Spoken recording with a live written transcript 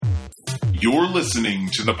You're listening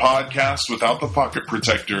to the podcast without the pocket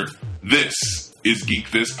protector. This is Geek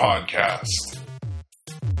This Podcast.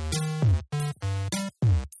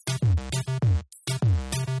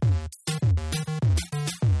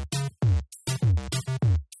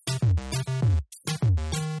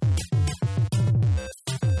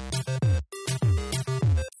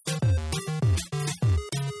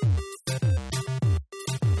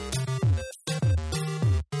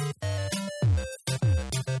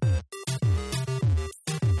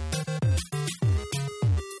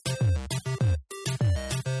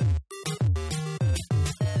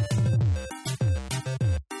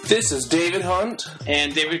 This is David Hunt.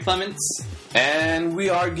 And David Clements. And we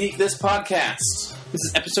are Geek This Podcast. This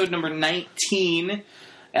is episode number 19.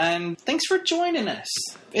 And thanks for joining us.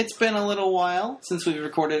 It's been a little while since we've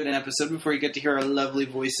recorded an episode before you get to hear our lovely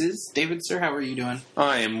voices. David, sir, how are you doing?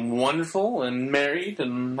 I am wonderful and married,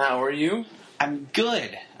 and how are you? I'm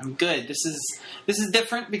good. This is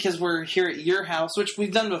different because we're here at your house, which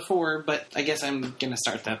we've done before, but I guess I'm going to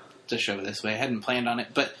start the show this way. I hadn't planned on it,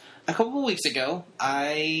 but a couple of weeks ago,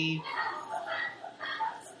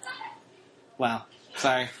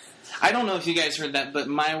 sorry. I don't know if you guys heard that, but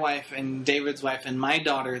my wife and David's wife and my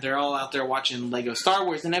daughter, they're all out there watching Lego Star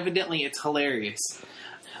Wars, and evidently it's hilarious.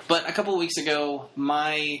 But a couple of weeks ago,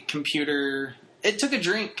 my computer, it took a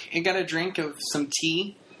drink. It got a drink of some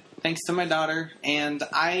tea, thanks to my daughter, and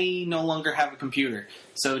I no longer have a computer.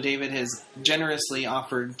 So David has generously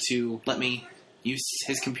offered to let me use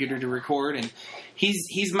his computer to record, and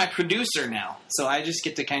he's my producer now. So I just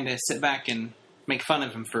get to kind of sit back and make fun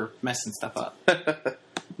of him for messing stuff up.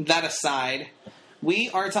 That aside, we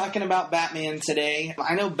are talking about Batman today.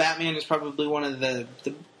 I know Batman is probably one of the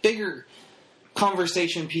bigger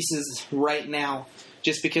conversation pieces right now,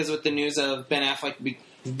 just because with the news of Ben Affleck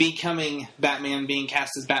becoming Batman, being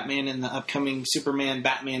cast as Batman in the upcoming Superman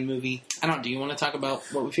Batman movie. Do you want to talk about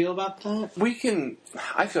what we feel about that?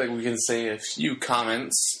 I feel like we can say a few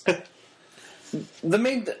comments.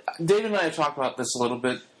 David and I have talked about this a little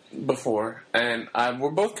bit before, and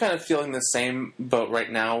we're both kind of feeling the same boat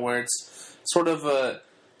right now, where it's sort of a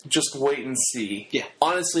just wait and see. Yeah.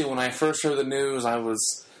 Honestly, when I first heard the news, I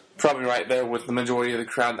was probably right there with the majority of the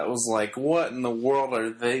crowd that was like, what in the world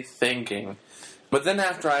are they thinking? But then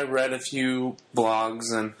after I read a few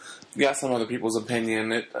blogs and got some other people's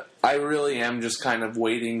opinion, I really am just kind of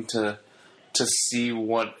waiting to see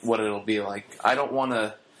what it'll be like. I don't want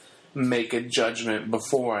to make a judgment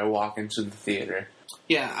before I walk into the theater.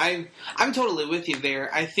 Yeah, I'm totally with you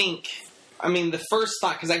there. The first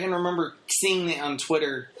thought, because I can remember seeing it on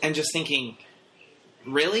Twitter and just thinking,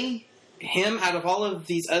 really? Him out of all of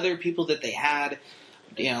these other people that they had,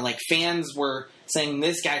 like fans were saying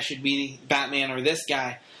this guy should be Batman or this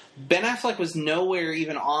guy. Ben Affleck was nowhere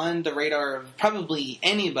even on the radar of probably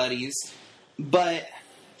anybody's, but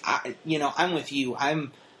I'm with you. I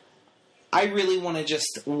really want to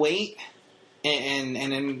just wait, and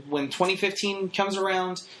then when 2015 comes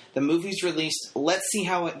around, the movie's released, let's see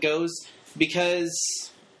how it goes,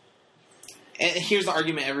 because here's the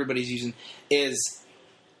argument everybody's using, is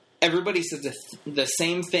everybody said the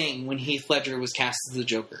same thing when Heath Ledger was cast as the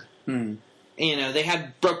Joker. They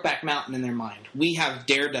had Brokeback Mountain in their mind. We have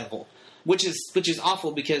Daredevil, which is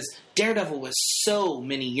awful because Daredevil was so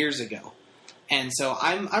many years ago. And so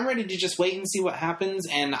I'm ready to just wait and see what happens,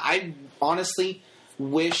 and I honestly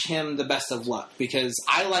wish him the best of luck, because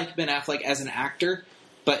I like Ben Affleck as an actor,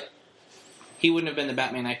 but he wouldn't have been the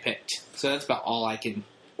Batman I picked. So that's about all I can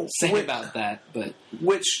say about that. But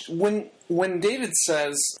when David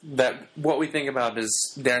says that what we think about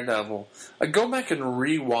is Daredevil, go back and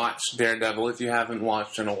rewatch Daredevil if you haven't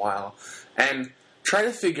watched in a while, and try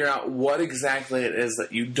to figure out what exactly it is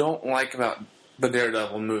that you don't like about the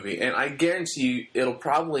Daredevil movie. And I guarantee you it'll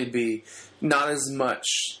probably be not as much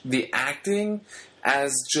the acting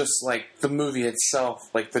as just like the movie itself,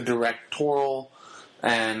 like the directorial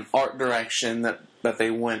and art direction that they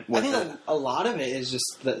went with. I think a lot of it is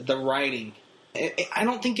just the writing. I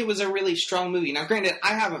don't think it was a really strong movie. Now, granted,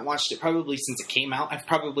 I haven't watched it probably since it came out. I've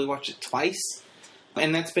probably watched it twice,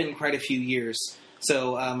 and that's been quite a few years.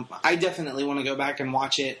 So I definitely want to go back and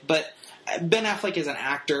watch it. But Ben Affleck is an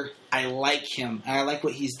actor. I like him, and I like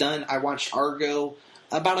what he's done. I watched Argo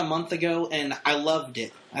about a month ago, and I loved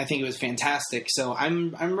it. I think it was fantastic. So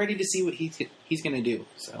I'm ready to see what he's going to do.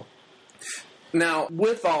 So. Now,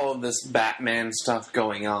 with all of this Batman stuff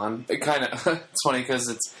going on, it's funny because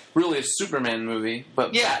it's really a Superman movie,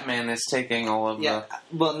 but yeah. Batman is taking all of the...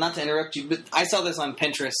 Well, not to interrupt you, but I saw this on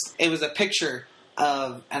Pinterest. It was a picture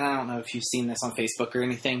of, and I don't know if you've seen this on Facebook or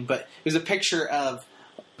anything, but it was a picture of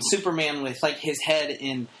Superman with like his head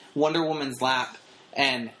in Wonder Woman's lap,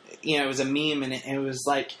 and it was a meme, and it was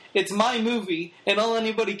like, it's my movie, and all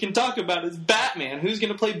anybody can talk about is Batman. Who's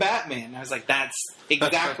going to play Batman? And I was like, that's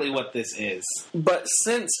exactly what this is. But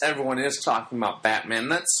since everyone is talking about Batman,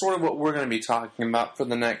 that's sort of what we're going to be talking about for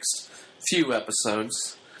the next few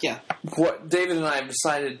episodes. Yeah. What David and I have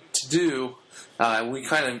decided to do, we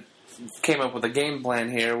kind of came up with a game plan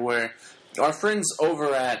here where our friends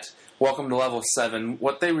over at Welcome to Level 7,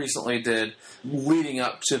 what they recently did leading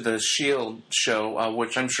up to the S.H.I.E.L.D. show,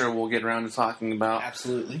 which I'm sure we'll get around to talking about.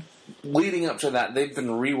 Absolutely. Leading up to that, they've been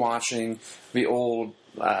rewatching the old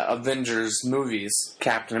Avengers movies,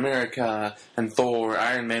 Captain America and Thor,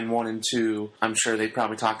 Iron Man 1 and 2. I'm sure they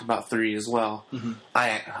probably talked about 3 as well. Mm-hmm.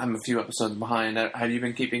 I'm a few episodes behind. Have you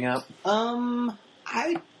been keeping up?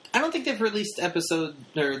 I don't think they've released episode,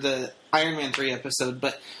 or the Iron Man 3 episode,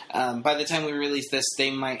 but by the time we release this,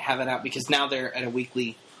 they might have it out, because now they're at a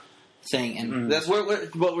weekly thing, and that's what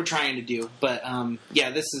we're trying to do. But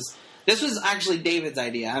this was actually David's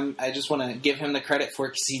idea. I just want to give him the credit for it,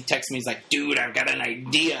 because he texted me, he's like, dude, I've got an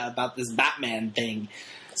idea about this Batman thing.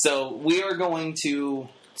 So we are going to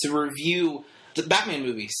review the Batman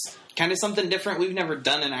movies. Kind of something different. We've never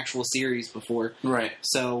done an actual series before. Right.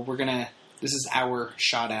 So this is our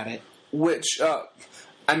shot at it. Which,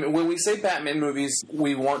 when we say Batman movies,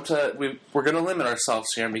 we're going to limit ourselves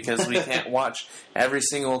here, because we can't watch every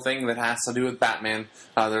single thing that has to do with Batman.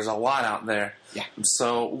 There's a lot out there. Yeah.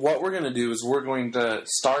 So what we're going to do is we're going to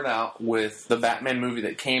start out with the Batman movie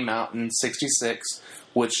that came out in '66,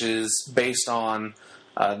 which is based on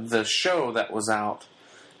the show that was out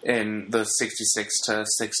in the '66 to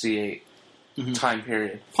 '68 time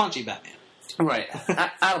period. Paunchy Batman. Right.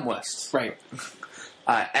 Adam West. Right.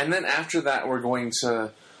 And then after that, we're going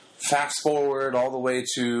to fast forward all the way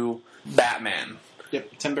to Batman.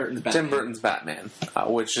 Yep, Tim Burton's Batman.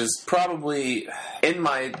 Which is probably in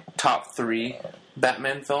my top 3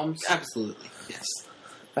 Batman films. Absolutely, yes.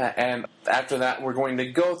 And after that, we're going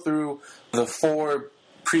to go through the 4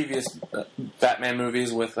 previous Batman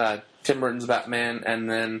movies with Tim Burton's Batman, and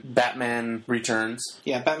then Batman Returns.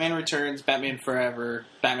 Yeah, Batman Returns, Batman Forever,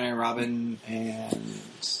 Batman and Robin,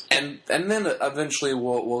 and then eventually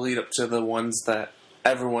we'll lead up to the ones that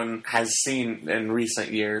everyone has seen in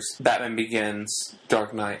recent years: Batman Begins,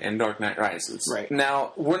 Dark Knight, and Dark Knight Rises. Right.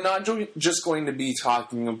 Now, we're not just going to be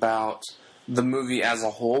talking about the movie as a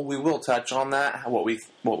whole. We will touch on that, what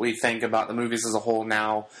we think about the movies as a whole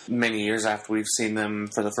now, many years after we've seen them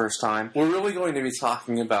for the first time. We're really going to be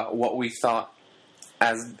talking about what we thought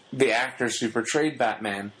as the actors who portrayed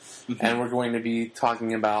Batman, and we're going to be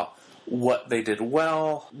talking about what they did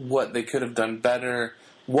well, what they could have done better,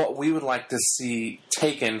 what we would like to see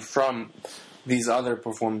taken from these other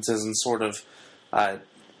performances, and sort of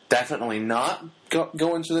definitely not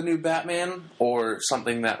go into the new Batman, or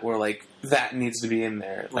something that we're like, that needs to be in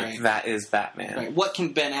there. Like, right. That is Batman. Right. What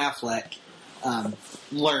can Ben Affleck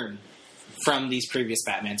learn from these previous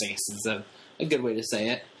Batmans, I guess is a good way to say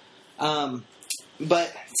it.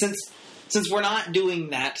 But since we're not doing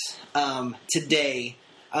that today,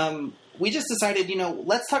 we just decided,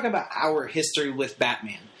 let's talk about our history with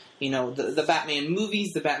Batman. The Batman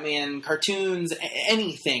movies, the Batman cartoons,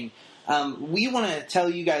 anything. We want to tell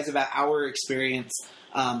you guys about our experience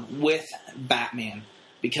with Batman,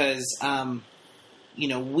 because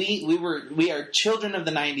we are children of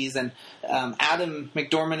the 90s, and Adam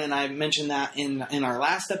McDormand and I mentioned that in our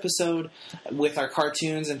last episode with our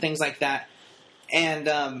cartoons and things like that.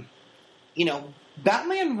 And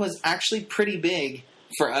Batman was actually pretty big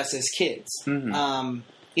for us as kids. Mm-hmm.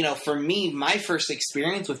 For me, my first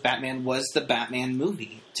experience with Batman was the Batman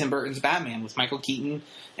movie, Tim Burton's Batman, with Michael Keaton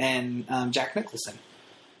and Jack Nicholson.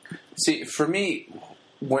 See, for me,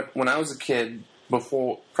 when I was a kid,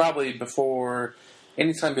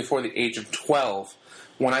 anytime before the age of 12,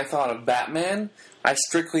 when I thought of Batman, I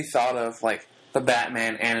strictly thought of, like, the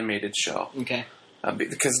Batman animated show. Okay.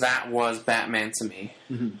 Because that was Batman to me.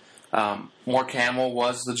 Mm-hmm. Mark Hamill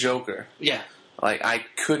was the Joker. Yeah. Like, I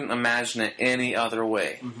couldn't imagine it any other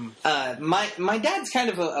way. Mm-hmm. My dad's kind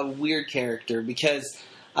of a weird character, because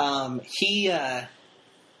I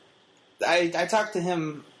talk to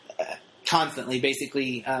him constantly,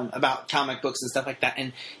 basically, about comic books and stuff like that,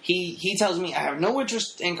 and he tells me, I have no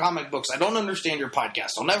interest in comic books, I don't understand your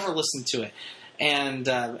podcast, I'll never listen to it. And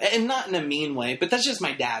not in a mean way, but that's just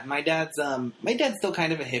my dad. My dad's still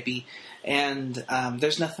kind of a hippie, and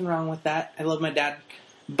there's nothing wrong with that. I love my dad,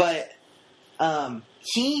 but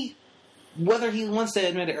whether he wants to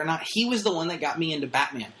admit it or not, he was the one that got me into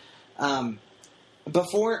Batman.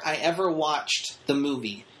 Before I ever watched the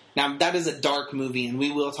movie. Now, that is a dark movie, and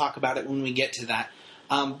we will talk about it when we get to that.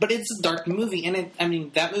 But it's a dark movie,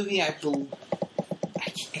 and that movie, I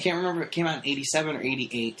can't remember if it came out in 87 or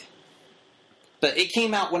 88. But it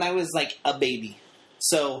came out when I was like a baby.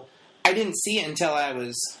 So I didn't see it until I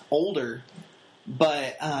was older.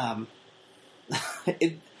 But I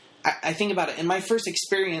think about it. And my first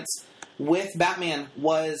experience with Batman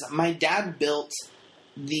was my dad built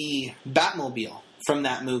the Batmobile from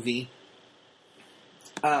that movie.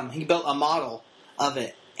 He built a model of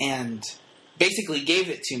it and basically gave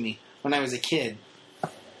it to me when I was a kid.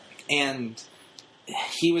 And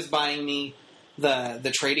he was buying me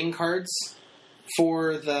the trading cards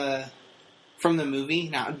from the movie.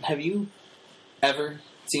 Now, have you ever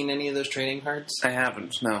seen any of those trading cards? I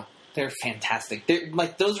haven't, no. They're fantastic. They're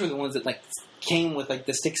like, those were the ones that like came with like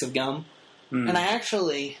the sticks of gum. And I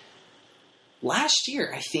actually, last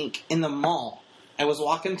year, I think, in the mall, I was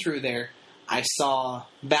walking through there. I saw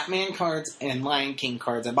Batman cards and Lion King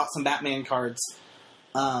cards. I bought some Batman cards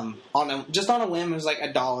just on a whim. It was like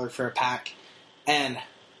 $1 for a pack. And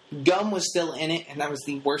gum was still in it, and that was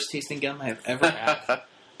the worst tasting gum I have ever had.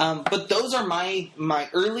 But those are my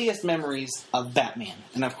earliest memories of Batman.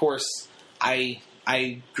 And of course, I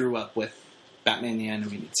grew up with Batman the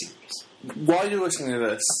Animated Series. While you're listening to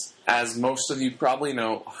this, as most of you probably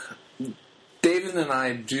know, David and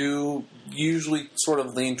I do usually sort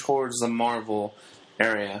of lean towards the Marvel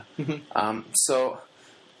area. So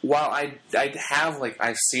while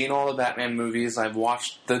I've seen all the Batman movies, I've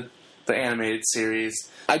watched the animated series,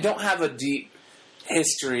 I don't have a deep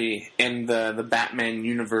history in the Batman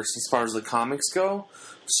universe as far as the comics go.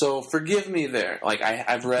 So forgive me there. Like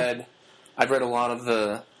I've read a lot of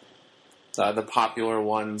the popular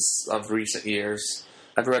ones of recent years.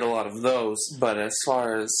 I've read a lot of those, but as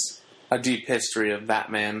far as a deep history of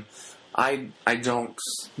Batman, I don't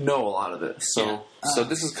know a lot of this. So so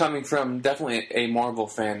this is coming from definitely a Marvel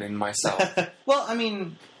fan in myself. Well, I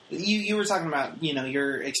mean, you were talking about, you know,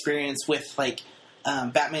 your experience with like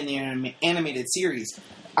Batman the Animated Series.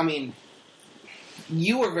 I mean,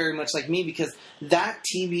 you were very much like me because that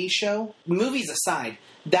TV show, movies aside,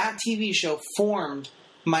 that TV show formed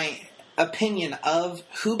my opinion of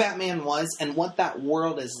who Batman was and what that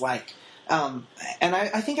world is like. And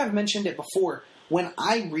I think I've mentioned it before. When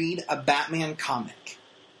I read a Batman comic,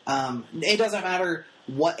 it doesn't matter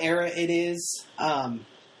what era it is.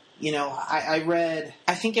 You know, I read,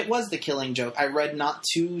 I think it was The Killing Joke. I read not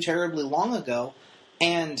too terribly long ago.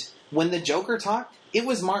 And when the Joker talked, it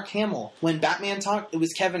was Mark Hamill. When Batman talked, it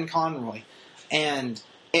was Kevin Conroy. And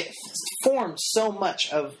it formed so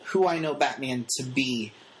much of who I know Batman to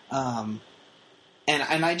be. And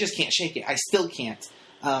I just can't shake it. I still can't.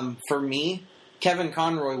 For me, Kevin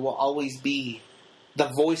Conroy will always be the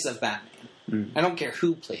voice of Batman. I don't care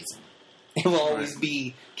who plays him. It will always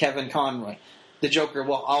be Kevin Conroy. The Joker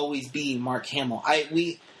will always be Mark Hamill.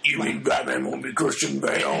 You mean Batman won't be Christian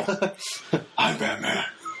Bale? I'm Batman.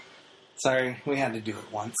 Sorry, we had to do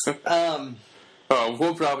it once.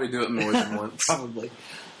 We'll probably do it more than once. Probably.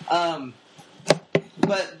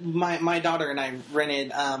 But my daughter and I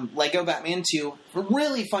rented Lego Batman 2. A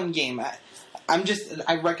really fun game.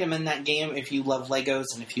 I recommend that game if you love Legos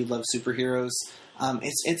and if you love superheroes.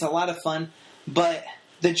 It's a lot of fun. But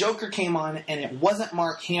the Joker came on and it wasn't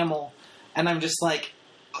Mark Hamill. And I'm just like,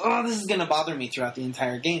 oh, this is going to bother me throughout the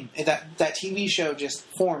entire game. That TV show just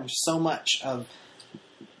formed so much of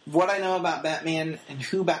what I know about Batman and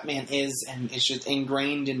who Batman is, and it's just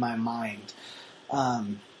ingrained in my mind.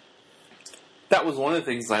 That was one of the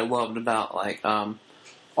things I loved about like Arkham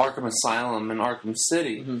Asylum and Arkham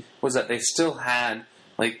City was that they still had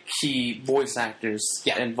like key voice actors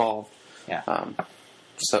involved. Yeah.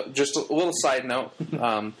 So just a little side note.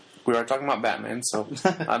 We are talking about Batman, so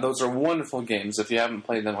those are wonderful games. If you haven't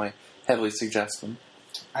played them, I heavily suggest them.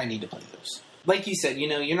 I need to play those. Like you said, you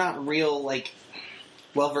know, you're not real like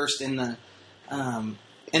well versed in the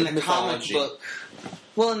comic book.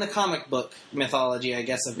 Well, in the comic book mythology, I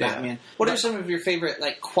guess, of Batman. What are some of your favorite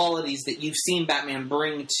like qualities that you've seen Batman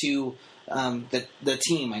bring to the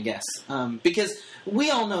team? I guess because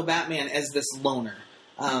we all know Batman as this loner.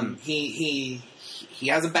 He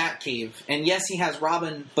has a Batcave, and yes, he has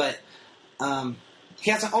Robin, but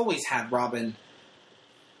he hasn't always had Robin.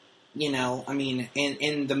 You know, I mean,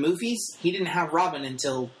 in the movies, he didn't have Robin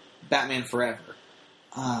until Batman Forever.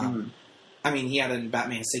 I mean, he had it in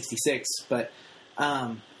Batman 66, but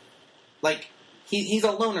like he's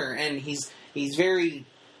a loner, and he's very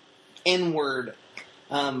inward.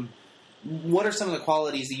 What are some of the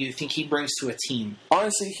qualities that you think he brings to a team?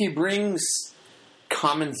 Honestly, he brings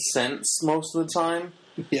common sense most of the time.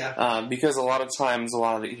 Yeah. Because a lot of times, a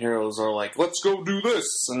lot of the heroes are like, let's go do this.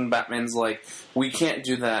 And Batman's like, we can't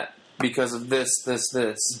do that because of this.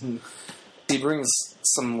 he brings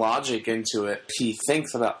some logic into it. He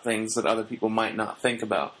thinks about things that other people might not think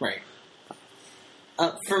about. Right.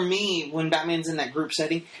 For me, when Batman's in that group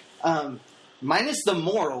setting, minus the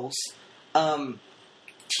morals,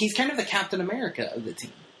 he's kind of the Captain America of the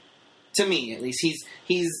team. To me, at least,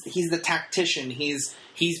 he's the tactician. He's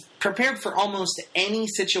prepared for almost any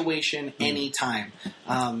situation, anytime.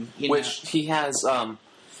 Which he has a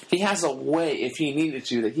way, if he needed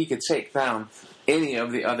to, that he could take down any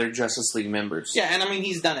of the other Justice League members. Yeah, and I mean,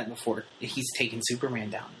 he's done it before. He's taken Superman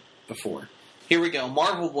down before. Here we go,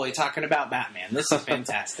 Marvel Boy talking about Batman. This is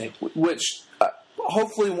fantastic. Which,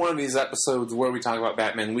 hopefully one of these episodes where we talk about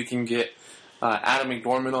Batman, we can get Adam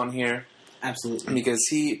McDormand on here. Absolutely. Because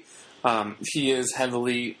he is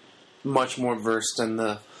heavily much more versed in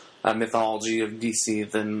the mythology of DC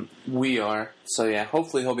than we are. So yeah,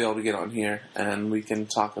 hopefully he'll be able to get on here and we can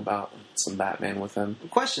talk about some Batman with him.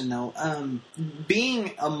 Question though,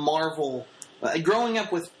 being a Marvel, growing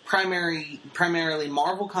up with primarily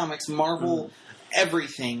Marvel comics, Marvel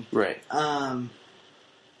everything, right?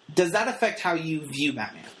 Does that affect how you view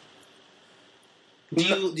Batman? Do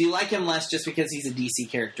you like him less just because he's a DC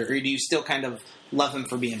character, or do you still kind of love him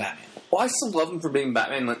for being Batman? Well, I still love him for being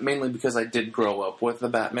Batman, mainly because I did grow up with the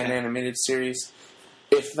Batman animated series.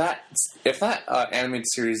 If that animated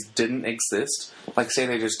series didn't exist, like say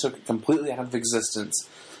they just took it completely out of existence,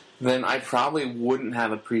 then I probably wouldn't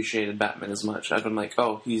have appreciated Batman as much. I've been like,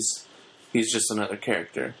 oh, he's just another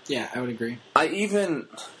character. Yeah, I would agree. I even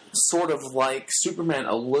sort of like Superman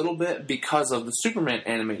a little bit because of the Superman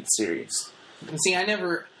animated series. See, I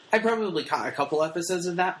probably caught a couple episodes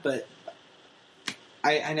of that, but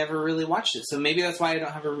I never really watched it. So maybe that's why I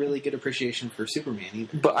don't have a really good appreciation for Superman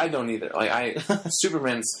either. But I don't either. Like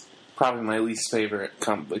Superman's probably my least favorite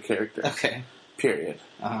comic book character. Okay. Period.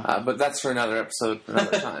 But that's for another episode,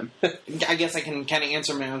 another time. I guess I can kind of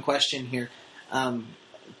answer my own question here.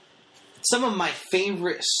 Some of my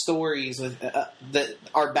favorite stories that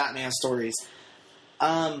are Batman stories.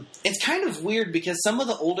 It's kind of weird because some of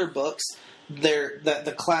the older books, they're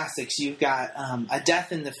the classics. You've got A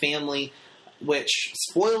Death in the Family, which,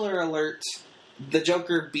 spoiler alert, the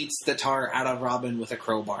Joker beats the tar out of Robin with a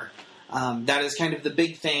crowbar. That is kind of the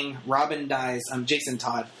big thing. Robin dies. Jason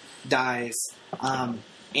Todd dies.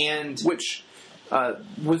 And which,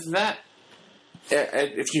 with that,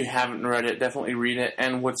 if you haven't read it, definitely read it.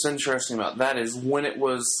 And what's interesting about that is when it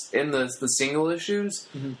was in the single issues,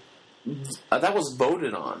 that was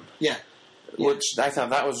voted on. Yeah. Which I thought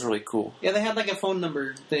that was really cool. Yeah, they had like a phone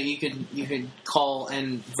number that you could call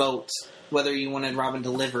and vote whether you wanted Robin to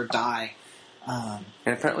live or die. And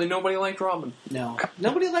apparently nobody liked Robin. No.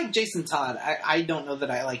 Nobody liked Jason Todd. I don't know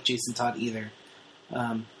that I like Jason Todd either.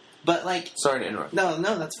 But like... Sorry to interrupt.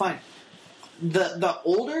 No, that's fine. The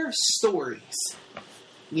older stories,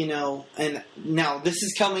 and now this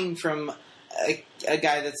is coming from a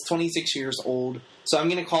guy that's 26 years old, so I'm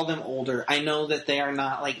going to call them older. I know that they are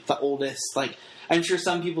not like the oldest. Like, I'm sure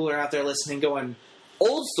some people are out there listening going,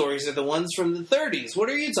 old stories are the ones from the 30s. What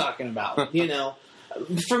are you talking about?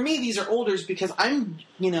 For me, these are olders because I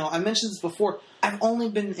mentioned this before. I've only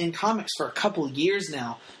been in comics for a couple of years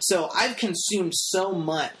now, so I've consumed so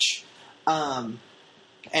much, and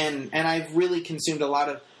I've really consumed a lot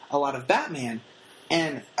of Batman.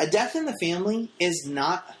 And A Death in the Family is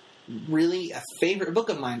not really a favorite book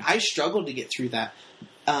of mine. I struggled to get through that.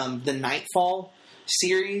 The Nightfall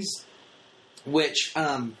series, which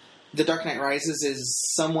The Dark Knight Rises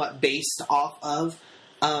is somewhat based off of.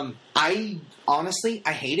 I honestly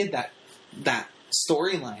hated that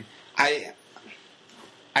storyline. I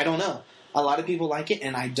don't know. A lot of people like it,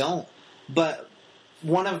 and I don't. But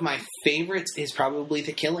one of my favorites is probably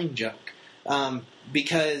The Killing Joke,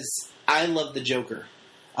 because I love the Joker,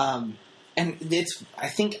 and I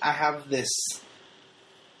think I have this.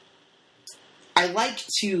 I like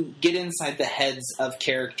to get inside the heads of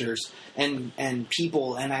characters and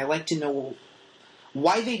people, and I like to know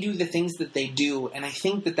why they do the things that they do, and I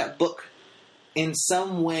think that book in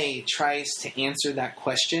some way tries to answer that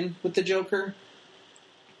question with the Joker,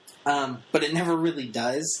 but it never really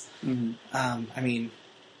does. Mm-hmm. I mean,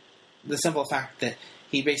 the simple fact that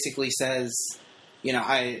he basically says,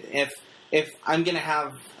 if I'm going to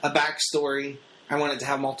have a backstory, I want it to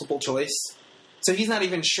have multiple choice. So he's not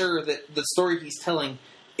even sure that the story he's telling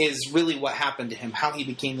is really what happened to him, how he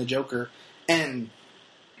became the Joker. And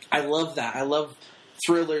I love that. I love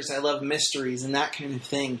thrillers. I love mysteries and that kind of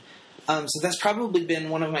thing. So that's probably been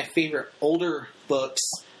one of my favorite older books.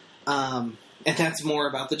 And that's more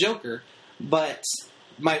about the Joker. But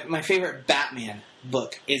my favorite Batman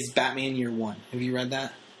book is Batman Year One. Have you read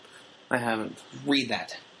that? I haven't. Read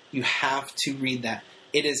that. You have to read that.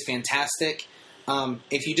 It is fantastic.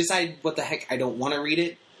 If you decide, what the heck, I don't want to read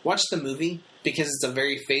it, watch the movie, because it's a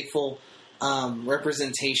very faithful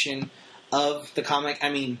representation of the comic. I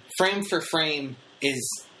mean, frame for frame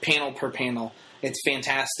is panel per panel. It's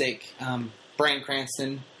fantastic. Bryan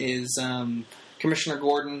Cranston is Commissioner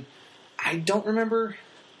Gordon. I don't remember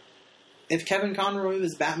if Kevin Conroy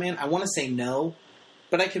was Batman. I want to say no,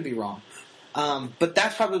 but I could be wrong. But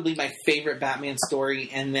that's probably my favorite Batman story.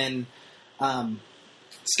 And then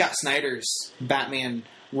Scott Snyder's Batman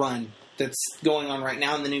run that's going on right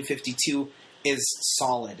now in the New 52 is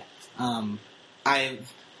solid. I've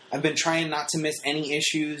been trying not to miss any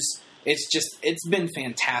issues. It's been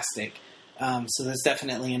fantastic. So that's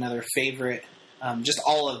definitely another favorite. Just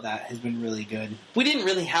all of that has been really good. We didn't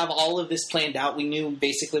really have all of this planned out. We knew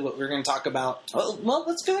basically what we were going to talk about. Well,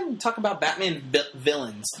 let's go ahead and talk about Batman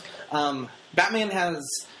villains. Batman has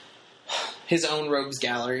his own rogues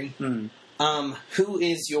gallery. Who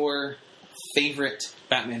is your favorite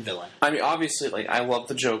Batman villain? I mean, obviously, I love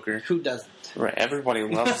the Joker. Who doesn't? Right, everybody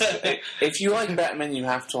loves it. If you like Batman, you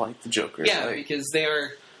have to like the Joker. Yeah, because they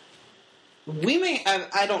are... We may...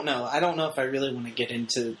 I don't know. I don't know if I really want to get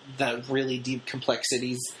into the really deep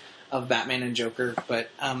complexities of Batman and Joker, but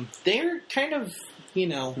they're kind of,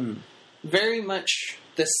 very much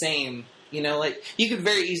the same. You could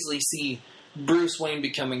very easily see Bruce Wayne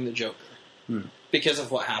becoming the Joker because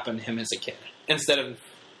of what happened to him as a kid, instead of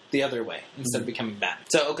the other way, instead of becoming Batman.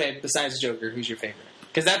 So, okay, besides Joker, who's your favorite?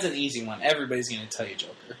 Because that's an easy one. Everybody's going to tell you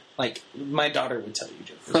Joker. Like, my daughter would tell you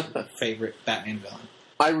Joker. Favorite Batman villain.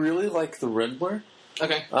 I really like the Riddler.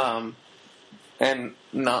 Okay. And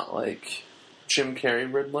not like Jim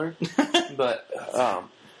Carrey Riddler. But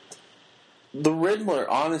the Riddler,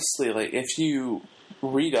 honestly, if you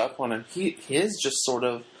read up on him, he is just sort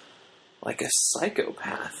of like a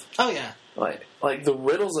psychopath. Oh, yeah. Like the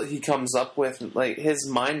riddles that he comes up with, his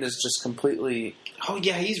mind is just completely... Oh,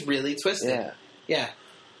 yeah, he's really twisted. Yeah. Yeah.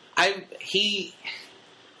 I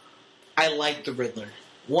like the Riddler.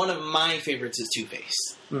 One of my favorites is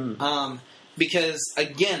Two-Face. Because,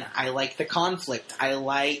 again, I like the conflict. I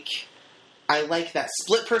like that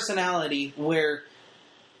split personality where...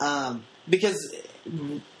 because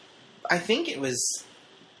I think it was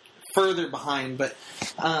further behind, but...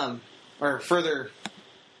 or further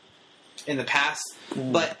in the past.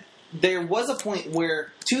 But there was a point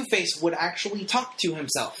where Two-Face would actually talk to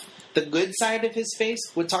himself. The good side of his face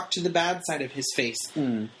would talk to the bad side of his face.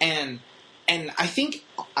 And I think,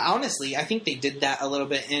 honestly, they did that a little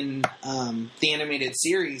bit in the animated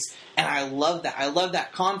series. And I love that. I love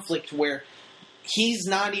that conflict where he's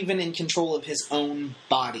not even in control of his own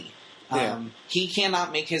body. He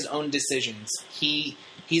cannot make his own decisions.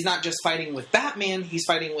 He's not just fighting with Batman, he's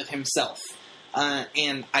fighting with himself.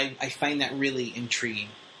 And I find that really intriguing.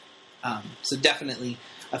 So definitely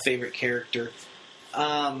a favorite character.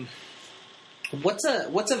 What's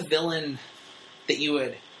a villain that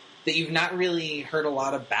you've not really heard a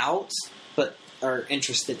lot about, but are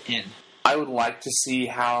interested in? I would like to see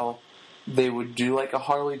how they would do a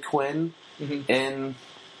Harley Quinn in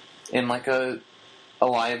a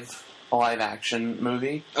live action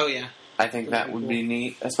movie. Oh yeah. I think that would be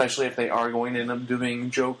neat, especially if they are going to end up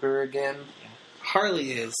doing Joker again. Yeah.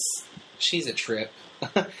 Harley she's a trip.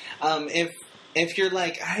 If you're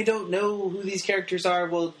like, I don't know who these characters are,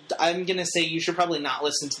 well, I'm going to say you should probably not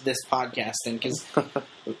listen to this podcast then, because,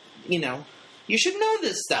 you should know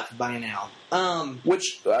this stuff by now.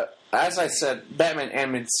 Which, as I said, Batman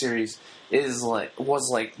Animated Series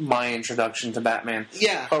was my introduction to Batman.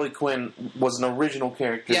 Yeah. Harley Quinn was an original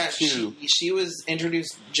character, too. She was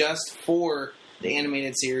introduced just for the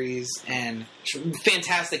animated series, and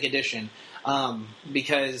fantastic addition,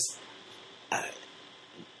 because...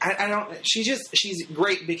 I don't... She's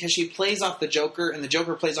great because she plays off the Joker, and the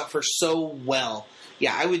Joker plays off her so well.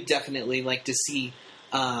 Yeah, I would definitely like to see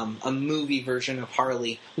a movie version of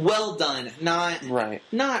Harley. Well done. Not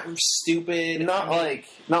stupid. Not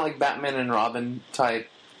like Batman and Robin type.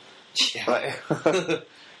 Yeah.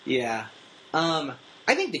 Yeah.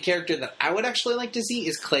 I think the character that I would actually like to see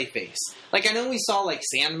is Clayface. I know we saw,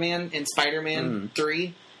 Sandman in Spider-Man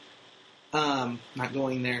 3. Not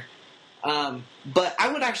going there. But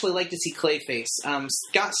I would actually like to see Clayface.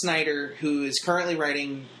 Scott Snyder, who is currently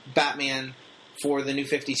writing Batman for the New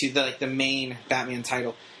 52, the main Batman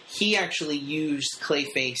title, he actually used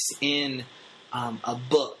Clayface in a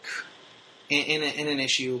book, in an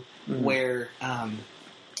issue where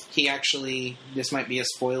he actually, this might be a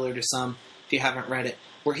spoiler to some if you haven't read it,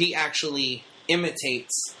 where he actually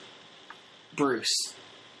imitates Bruce.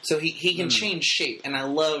 So he can change shape, and I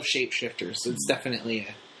love shapeshifters, so it's definitely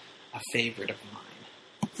a favorite of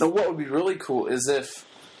mine. Now, what would be really cool is if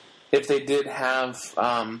they did have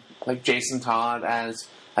like Jason Todd as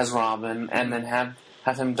Robin, and then have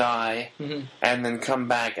him die, and then come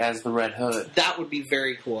back as the Red Hood. That would be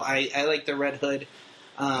very cool. I like the Red Hood.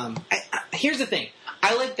 Here's the thing.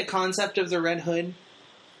 I like the concept of the Red Hood,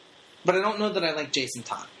 but I don't know that I like Jason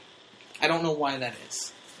Todd. I don't know why that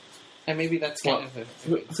is. And maybe that's kind of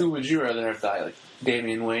who would you rather have die? Like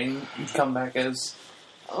Damian Wayne come back as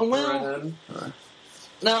the Red Hood? Or?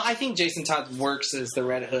 No, I think Jason Todd works as the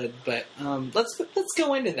Red Hood, but let's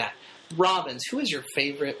go into that. Robins. Who is your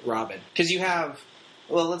favorite Robin? Because you have...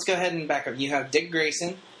 Well, let's go ahead and back up. You have Dick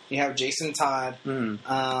Grayson. You have Jason Todd. Tim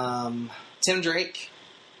Drake.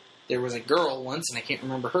 There was a girl once, and I can't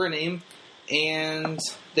remember her name. And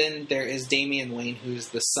then there is Damian Wayne, who's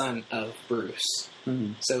the son of Bruce.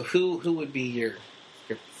 So who would be your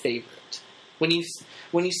favorite? When you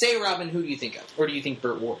say Robin, who do you think of? Or do you think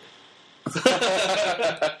Burt Ward?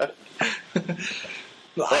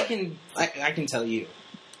 Well, I can tell you,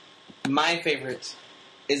 my favorite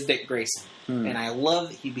is Dick Grayson, and I love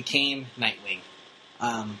that he became Nightwing.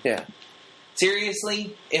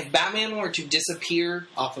 Seriously, if Batman were to disappear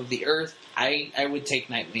off of the Earth, I would take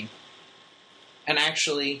Nightwing. And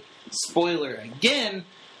actually, spoiler again,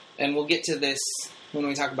 and we'll get to this when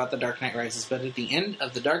we talk about The Dark Knight Rises, but at the end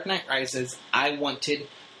of The Dark Knight Rises, I wanted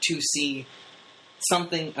to see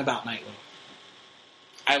something about Nightwing.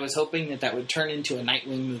 I was hoping that would turn into a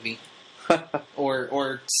Nightwing movie.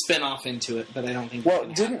 or spin off into it, but I don't think... Well,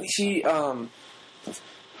 didn't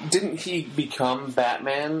he become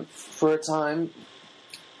Batman for a time?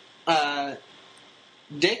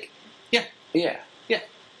 Dick? Yeah. Yeah. Yeah,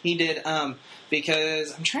 he did,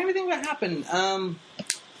 because I'm trying to think what happened.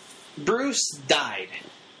 Bruce died.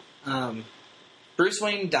 Bruce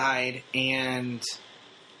Wayne died, and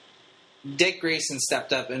Dick Grayson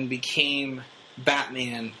stepped up and became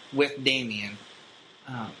Batman with Damian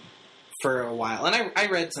for a while. And I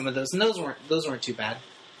read some of those, and those weren't too bad.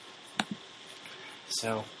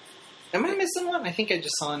 So, am I missing one? I think I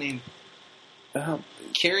just saw a name.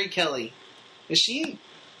 Carrie Kelly. Is she?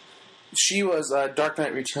 She was Dark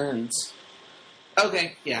Knight Returns.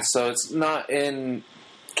 Okay, yeah. So it's not in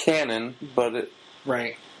canon, but it...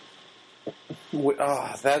 Right.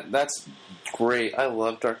 That's great. I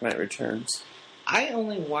love Dark Knight Returns. I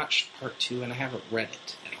only watched part 2, and I haven't read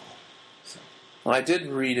it at all. So. Well, I did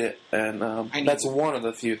read it, and that's one of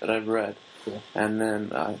the few that I've read. Cool. And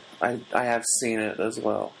then I have seen it as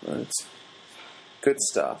well. It's good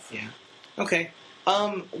stuff. Yeah. Okay.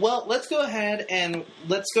 Well, let's go ahead and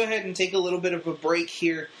take a little bit of a break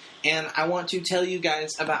here, and I want to tell you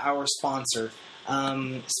guys about our sponsor.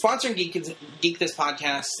 Sponsoring Geek This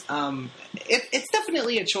podcast, it's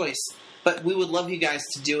definitely a choice, but we would love you guys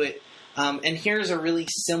to do it. And here's a really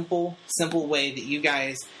simple way that you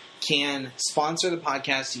guys can sponsor the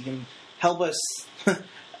podcast. You can help us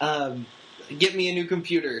get me a new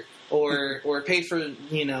computer or pay for a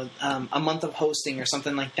month of hosting or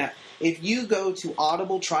something like that. If you go to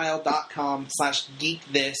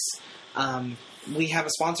audibletrial.com/geekthis, we have a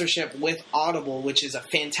sponsorship with Audible, which is a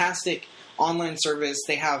fantastic online service.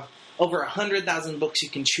 They have over 100,000 books you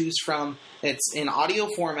can choose from. It's in audio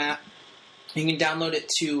format. You can download it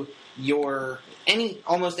to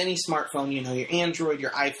almost any smartphone, your Android, your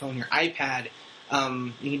iPhone, your iPad.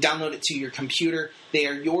 You can download it to your computer. They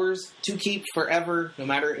are yours to keep forever, no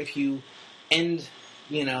matter if you end,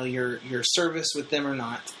 your service with them or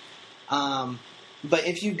not. But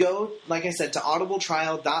if you go, like I said, to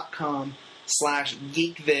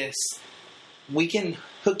audibletrial.com/geekthis, we can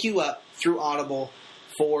hook you up through Audible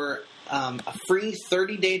for a free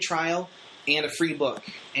 30-day trial and a free book.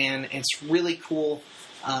 And it's really cool.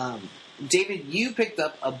 David, you picked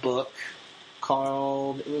up a book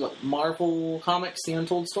called Marvel Comics: The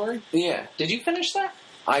Untold Story? Yeah. Did you finish that?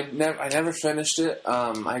 I never finished it.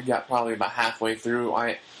 I got probably about halfway through.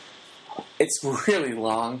 It's really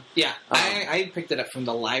long. Yeah. I picked it up from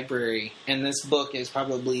the library, and this book is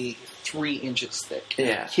probably 3 inches thick.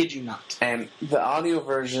 Yeah. I kid you not. And the audio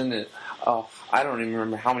version, I don't even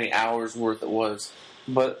remember how many hours worth it was.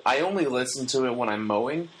 But I only listen to it when I'm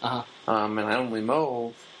mowing. Uh-huh. And I only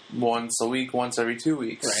mow once a week, once every 2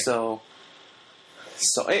 weeks. Right. So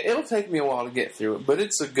it'll take me a while to get through it, but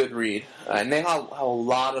it's a good read. And they have a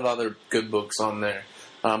lot of other good books on there,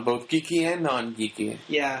 both geeky and non-geeky.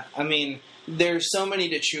 Yeah, I mean, there's so many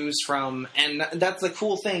to choose from, and that's the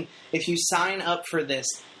cool thing. If you sign up for this,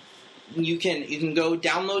 you can go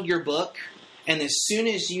download your book, and as soon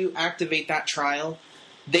as you activate that trial,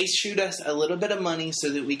 they shoot us a little bit of money so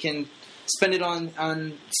that we can spend it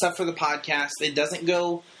on stuff for the podcast. It doesn't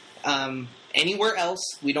go anywhere else.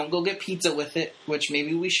 We don't go get pizza with it, which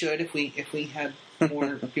maybe we should if we had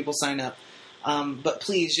more people sign up. But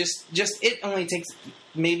please, just it only takes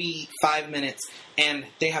maybe 5 minutes, and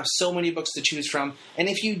they have so many books to choose from. And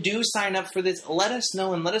if you do sign up for this, let us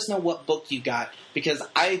know, and let us know what book you got, because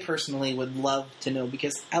I personally would love to know,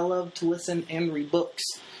 because I love to listen and read books.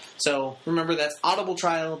 So remember, that's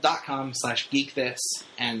audibletrial.com/geekthis,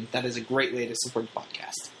 and that is a great way to support the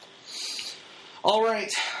podcast. All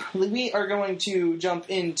right, we are going to jump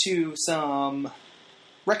into some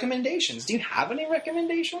recommendations. Do you have any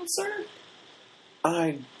recommendations, sir?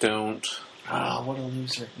 I don't. Oh, what a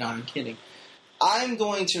loser. No, I'm kidding. I'm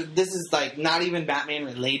going to... This is, like, not even Batman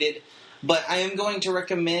related, but I am going to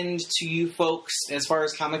recommend to you folks, as far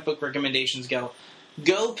as comic book recommendations go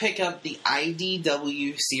pick up the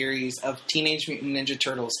IDW series of Teenage Mutant Ninja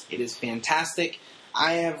Turtles. It is fantastic.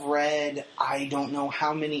 I have read, I don't know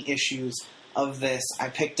how many issues of this. I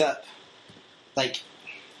picked up, like...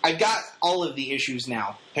 I've got all of the issues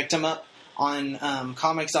now. Picked them up on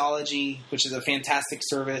Comixology, which is a fantastic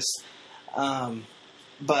service.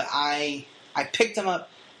 But I picked them up,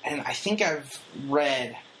 and I think I've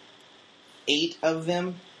read 8 of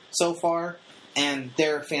them so far, and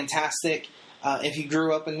they're fantastic. If you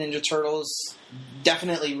grew up in Ninja Turtles,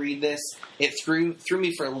 definitely read this. It threw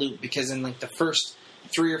me for a loop, because in like the first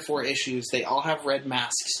 3 or 4 issues, they all have red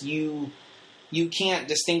masks. You can't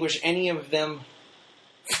distinguish any of them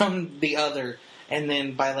from the other, and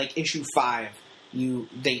then by like issue 5,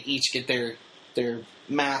 they each get their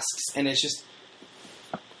masks, and it's just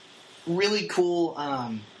really cool.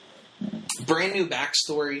 Brand new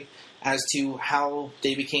backstory as to how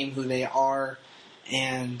they became who they are,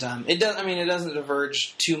 and it doesn't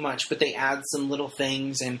diverge too much, but they add some little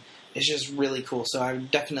things, and it's just really cool. So I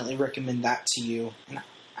would definitely recommend that to you. And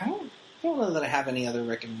I don't know that I have any other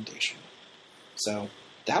recommendation. So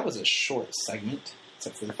that was a short segment,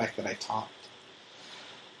 except for the fact that I talked.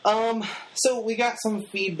 So we got some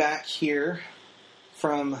feedback here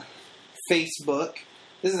from Facebook.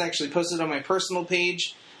 This is actually posted on my personal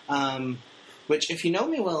page, which, if you know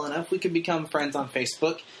me well enough, we could become friends on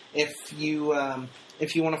Facebook. If you want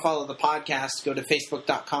to follow the podcast, go to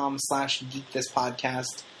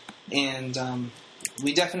facebook.com/geekthispodcast, and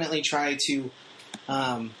we definitely try to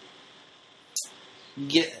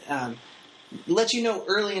let you know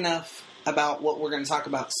early enough about what we're going to talk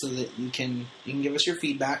about, so that you can give us your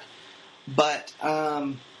feedback. But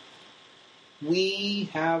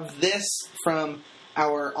we have this from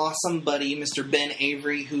our awesome buddy, Mr. Ben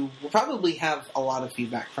Avery, who we'll probably have a lot of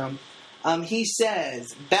feedback from. He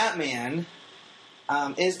says, Batman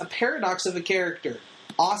is a paradox of a character,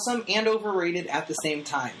 awesome and overrated at the same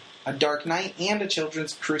time, a Dark Knight and a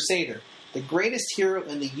children's crusader, the greatest hero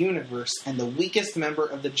in the universe and the weakest member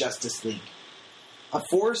of the Justice League, a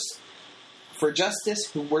force for justice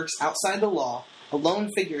who works outside the law, a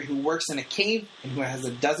lone figure who works in a cave and who has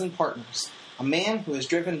a dozen partners, a man who is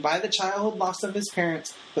driven by the childhood loss of his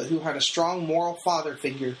parents, but who had a strong moral father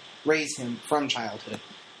figure raise him from childhood.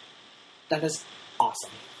 That is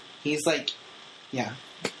awesome. He's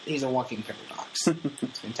he's a walking paradox.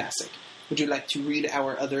 It's fantastic. Would you like to read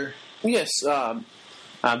our other... Yes,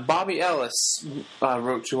 Bobby Ellis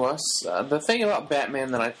wrote to us, the thing about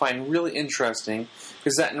Batman that I find really interesting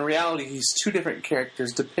is that in reality he's 2 different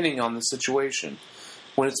characters depending on the situation.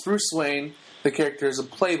 When it's Bruce Wayne, the character is a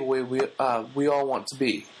playboy we all want to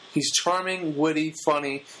be. He's charming, witty,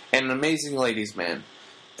 funny, and an amazing ladies' man.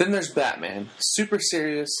 Then there's Batman, super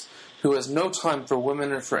serious, who has no time for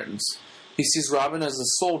women or friends. He sees Robin as a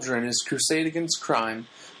soldier in his crusade against crime,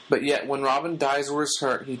 but yet when Robin dies or is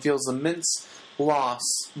hurt, he feels immense loss,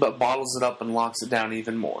 but bottles it up and locks it down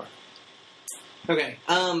even more. Okay,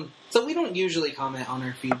 so we don't usually comment on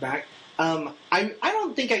our feedback. I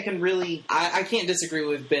don't think I can really... I can't disagree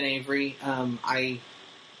with Ben Avery. I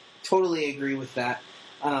totally agree with that.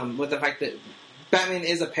 With the fact that Batman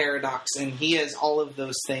is a paradox, and he has all of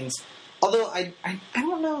those things. Although I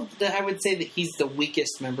don't know that I would say that he's the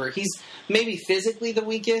weakest member. He's maybe physically the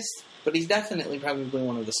weakest, but he's definitely probably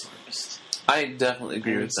one of the smartest. I definitely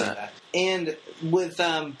agree with that. And with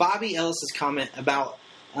Bobby Ellis's comment about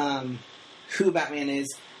who Batman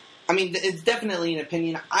is, I mean, it's definitely an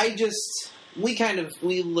opinion.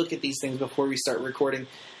 We look at these things before we start recording,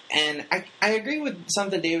 and I agree with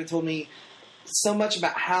something David told me so much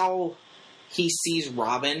about how he sees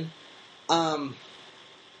Robin.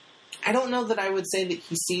 I don't know that I would say that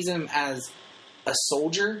he sees him as a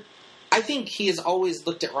soldier. I think he has always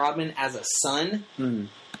looked at Robin as a son,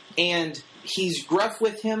 and he's gruff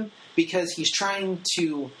with him because he's trying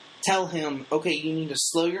to tell him, okay, you need to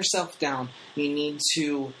slow yourself down. You need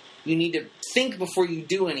to You need to think before you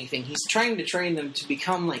do anything. He's trying to train them to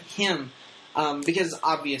become like him, because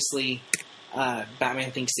obviously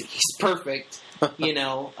Batman thinks that he's perfect, you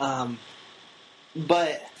know.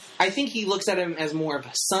 But I think he looks at him as more of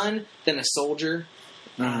a son than a soldier.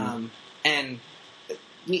 And,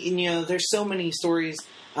 you know, there's so many stories,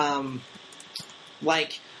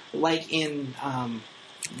 like in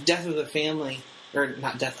Death of the Family, or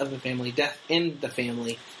not Death of the Family, Death in the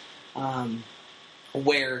Family,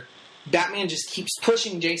 where Batman just keeps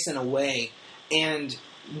pushing Jason away. And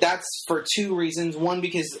that's for two reasons. One,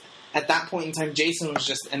 because at that point in time, Jason was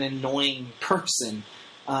just an annoying person.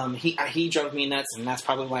 He drove me nuts, and that's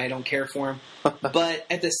probably why I don't care for him. But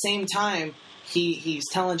at the same time, he's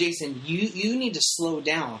telling Jason, you need to slow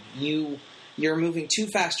down. You're moving too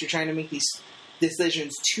fast. You're trying to make these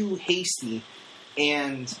decisions too hasty.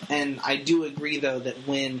 And I do agree, though, that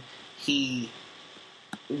when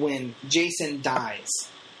Jason dies,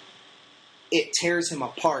 it tears him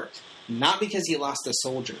apart. Not because he lost a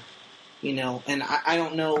soldier, you know. And I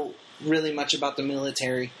don't know really much about the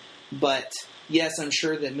military, but yes, I'm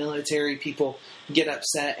sure that military people get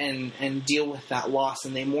upset and deal with that loss,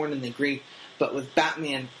 and they mourn and they grieve. But with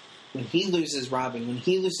Batman, when he loses Robin, when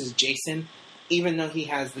he loses Jason, even though he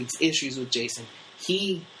has these issues with Jason,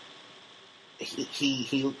 he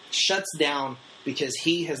shuts down because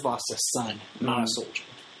he has lost a son, not a soldier.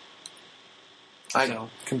 I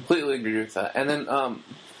completely agree with that. And then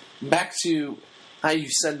back to how you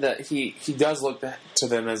said that he does look to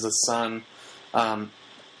them as a son.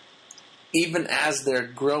 Even as they're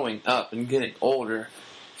growing up and getting older,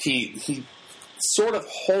 he sort of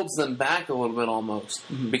holds them back a little bit almost,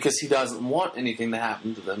 because he doesn't want anything to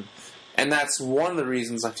happen to them. And that's one of the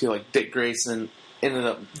reasons I feel like Dick Grayson ended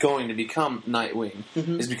up going to become Nightwing,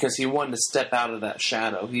 is because he wanted to step out of that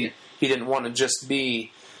shadow. He didn't want to just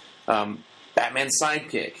be Batman's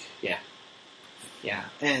sidekick. Yeah,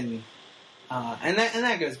 and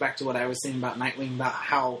that goes back to what I was saying about Nightwing, about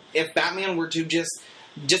how if Batman were to just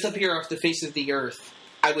disappear off the face of the earth,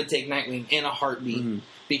 I would take Nightwing in a heartbeat.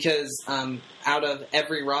 Because out of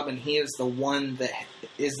every Robin, he is the one that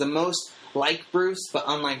is the most like Bruce, but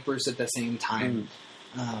unlike Bruce at the same time.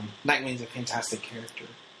 Nightwing's a fantastic character.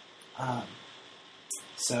 But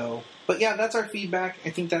yeah, that's our feedback.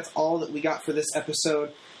 I think that's all that we got for this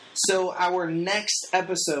episode. So our next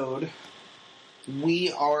episode,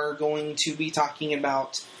 we are going to be talking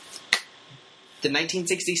about the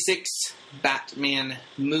 1966 Batman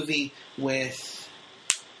movie with...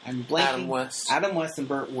 I'm blanking. Adam West and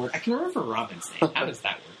Burt Ward. I can remember Robin's name. How does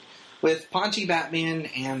that work? With Paunchy Batman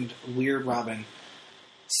and Weird Robin.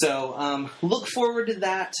 So, look forward to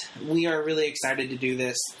that. We are really excited to do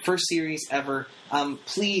this. First series ever.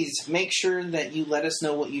 Please make sure that you let us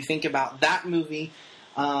know what you think about that movie.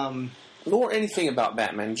 Or anything about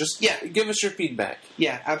Batman. Just give us your feedback.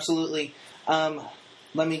 Yeah, absolutely. Let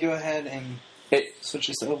me go ahead and... switch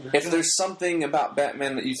this over. If there's something about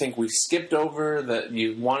Batman that you think we skipped over that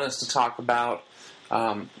you want us to talk about,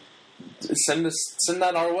 send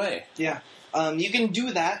that our way. Yeah. You can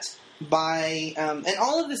do that by... and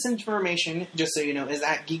all of this information, just so you know, is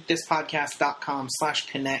at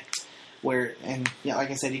geekthispodcast.com/connect, where, and yeah,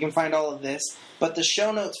 like I said, you can find all of this. But the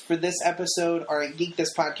show notes for this episode are at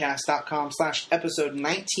geekthispodcast.com/episode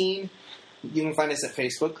 19. You can find us at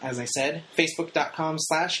Facebook, as I said,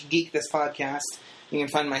 facebook.com/geekthispodcast. You can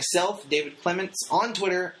find myself, David Clements, on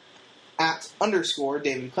Twitter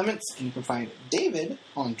 @_David Clements, and you can find David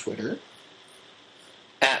on Twitter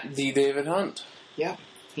 @TheDavidHunt. Yeah,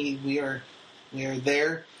 we are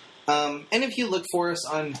there. And if you look for us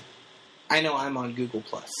on, I know I'm on Google+,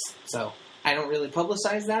 so I don't really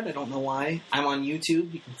publicize that. I don't know why. I'm on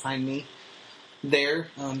YouTube. You can find me there,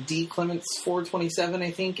 D Clements 427, I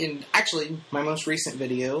think. And actually, my most recent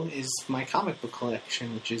video is my comic book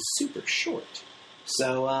collection, which is super short.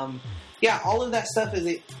 So, yeah, all of that stuff is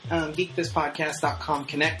at geekthispodcast.com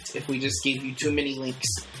connect, if we just gave you too many links.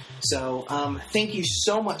 So, thank you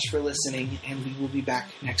so much for listening, and we will be back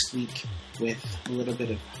next week with a little bit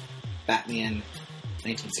of Batman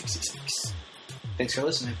 1966. Thanks for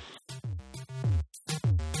listening.